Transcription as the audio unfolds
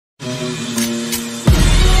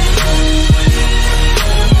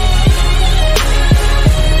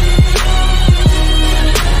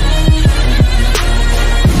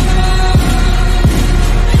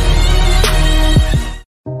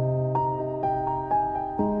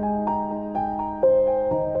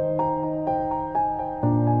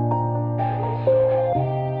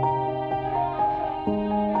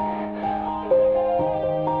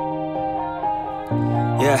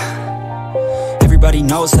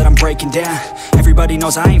knows that I'm breaking down. Everybody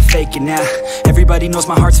knows I ain't faking now. Everybody knows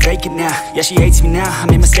my heart's vacant now. Yeah, she hates me now, I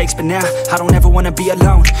made mistakes, but now I don't ever wanna be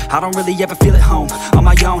alone. I don't really ever feel at home. On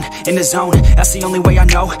my own, in the zone, that's the only way I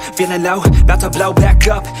know. Feeling low, about to blow back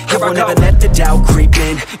up. Here I won't ever let the doubt creep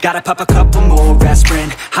in. Gotta pop a couple more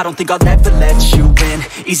aspirin. I don't think I'll ever let you in.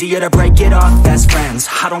 Easier to break it off best friends.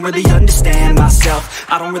 I don't really understand myself.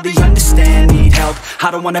 I don't really understand, need help.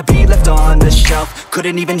 I don't wanna be left on the shelf.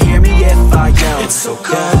 Couldn't even hear me if I yelled. It's so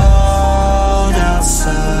cold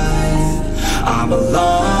outside, I'm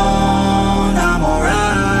alone, I'm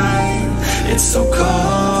alright. It's so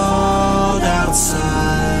cold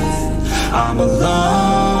outside, I'm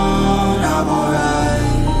alone, I'm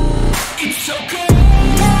alright. It's so cold.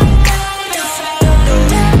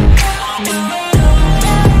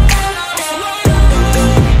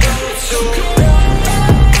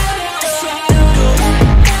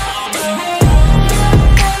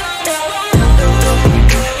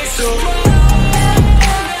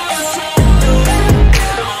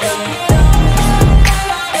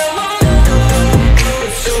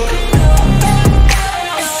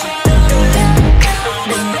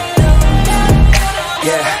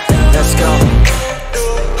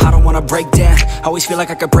 Break down, always feel like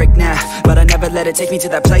I could break now, but I never let it take me to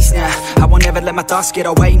that place now. I won't ever let my thoughts get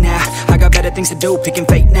away now. I got better things to do, picking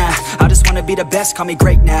fate now. I just wanna be the best, call me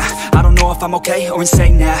great now. I don't know if I'm okay or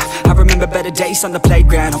insane now. I remember better days on the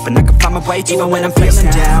playground, hoping I can find my way. Even when I'm feeling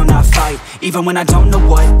down, I fight. Even when I don't know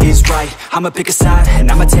what is right, I'ma pick a side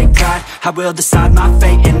and I'ma take pride. I will decide my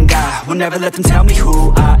fate and I will never let them tell me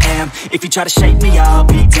who I am. If you try to shake me, I'll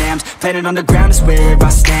be damned. Planet on the ground is where I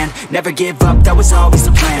stand. Never give up, that was always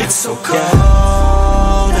the plan. It's so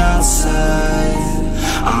cold outside,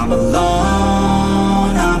 I'm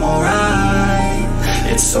alone, I'm alright.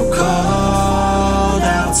 It's so cold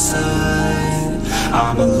outside,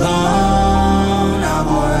 I'm alone, I'm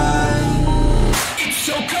alright. It's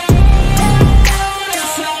so cold.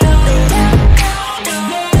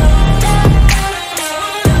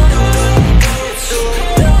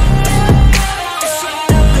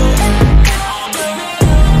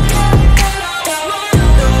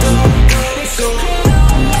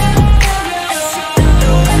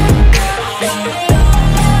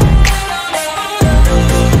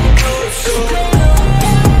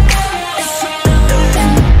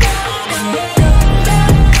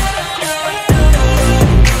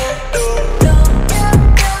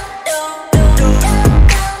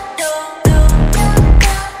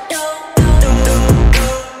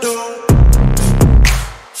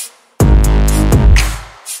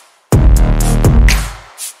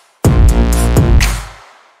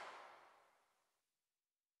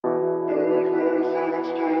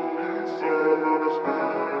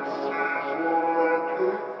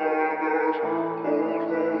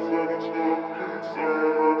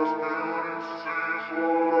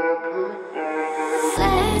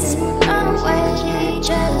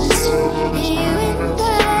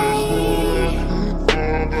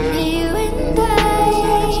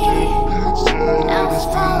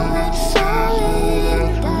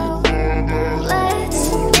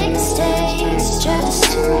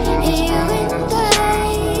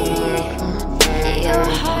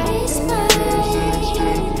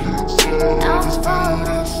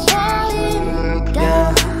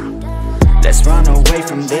 Let's run away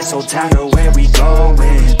from this old town, to where we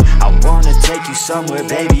going? I wanna take you somewhere,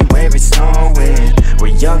 baby, where it's snowing.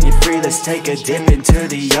 We're young and free, let's take a dip into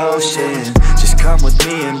the ocean. Just come with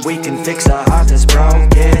me and we can fix a heart that's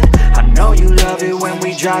broken. I know you love it when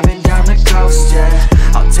we driving down the coast, yeah.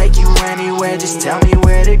 I'll take you anywhere, just tell me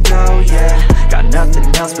where to go, yeah. Got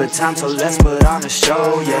nothing else but time, so let's put on a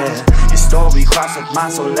show, yeah. Your story crossed with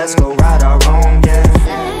mine, so let's go ride our own, yeah.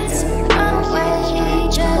 Let's run away,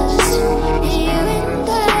 just you and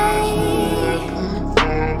I,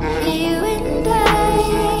 you and I.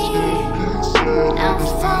 I'm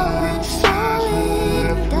falling,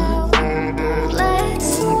 falling down. Let's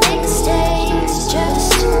make mistakes,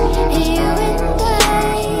 just you and I.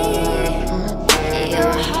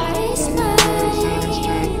 Your heart is mine.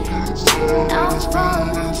 I'm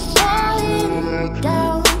falling, falling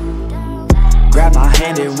down. Grab my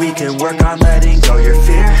hand and we can work on letting go your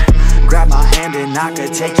fear. Grab my hand and I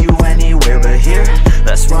could take you anywhere but here.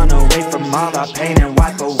 Let's run away from all our pain and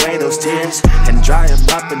wipe away those tears, and dry them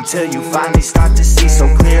up until you finally start to see so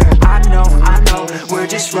clear. I know, we're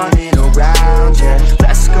just running around, yeah.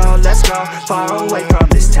 Let's go, far away from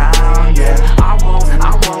this town, yeah. I won't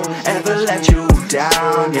ever let you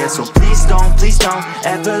down, yeah. So please don't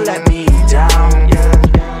ever let me down, yeah.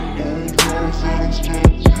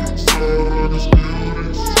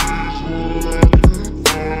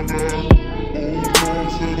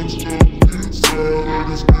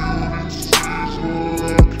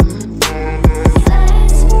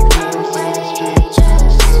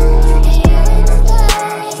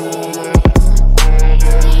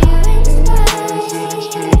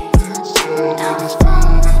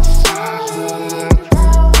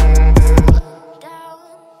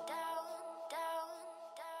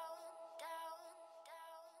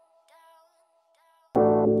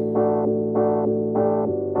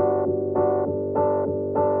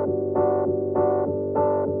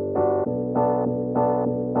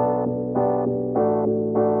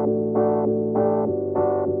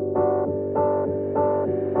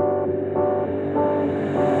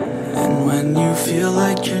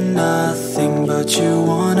 nothing, but you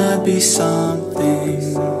wanna be something.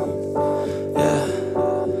 Yeah,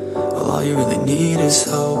 well, all you really need is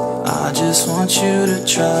hope. I just want you to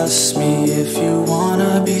trust me if you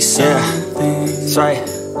wanna be something. That's right,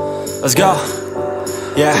 let's go.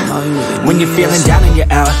 Yeah, when you're feeling down and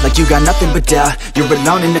you're out, like you got nothing but doubt, you're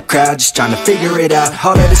alone in the crowd, just trying to figure it out.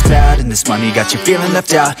 All of this cloud and this money got you feeling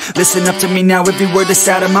left out. Listen up to me now, every word that's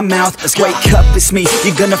out of my mouth. Let's wake up, it's me.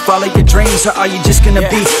 You gonna follow your dreams, or are you just gonna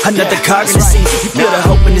be another cog in the scene? You feel the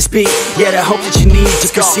hope in this beat, yeah, the hope that you need to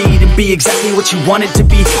proceed and be exactly what you want it to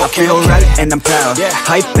be. I feel right and I'm proud,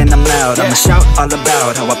 hype and I'm loud. I'ma shout all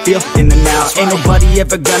about how I feel in the now. Ain't nobody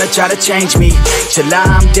ever gonna try to change me till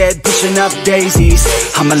I'm dead, pushing up daisies.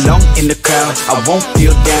 I'm alone in the crowd, I won't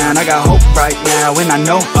feel down. I got hope right now, and I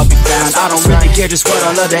know I'll be found. I don't really care just what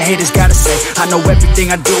all other haters gotta say. I know everything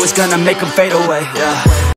I do is gonna make them fade away, yeah.